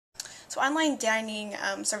So online dining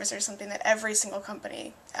services are something that every single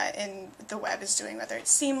company in the web is doing, whether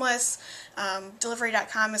it's Seamless,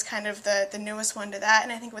 Delivery.com is kind of the newest one to that,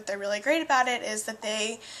 and I think what they're really great about it is that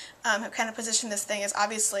they have kind of positioned this thing as,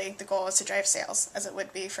 obviously the goal is to drive sales, as it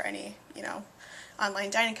would be for any, online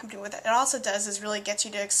dining company. What it also does is really get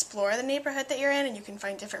you to explore the neighborhood that you're in, and you can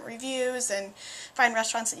find different reviews and find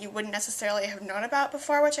restaurants that you wouldn't necessarily have known about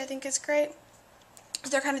before, which I think is great.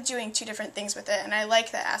 They're kind of doing two different things with it, and I like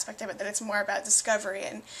that aspect of it, that it's more about discovery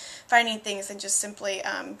and finding things than just simply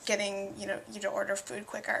getting you to order food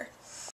quicker.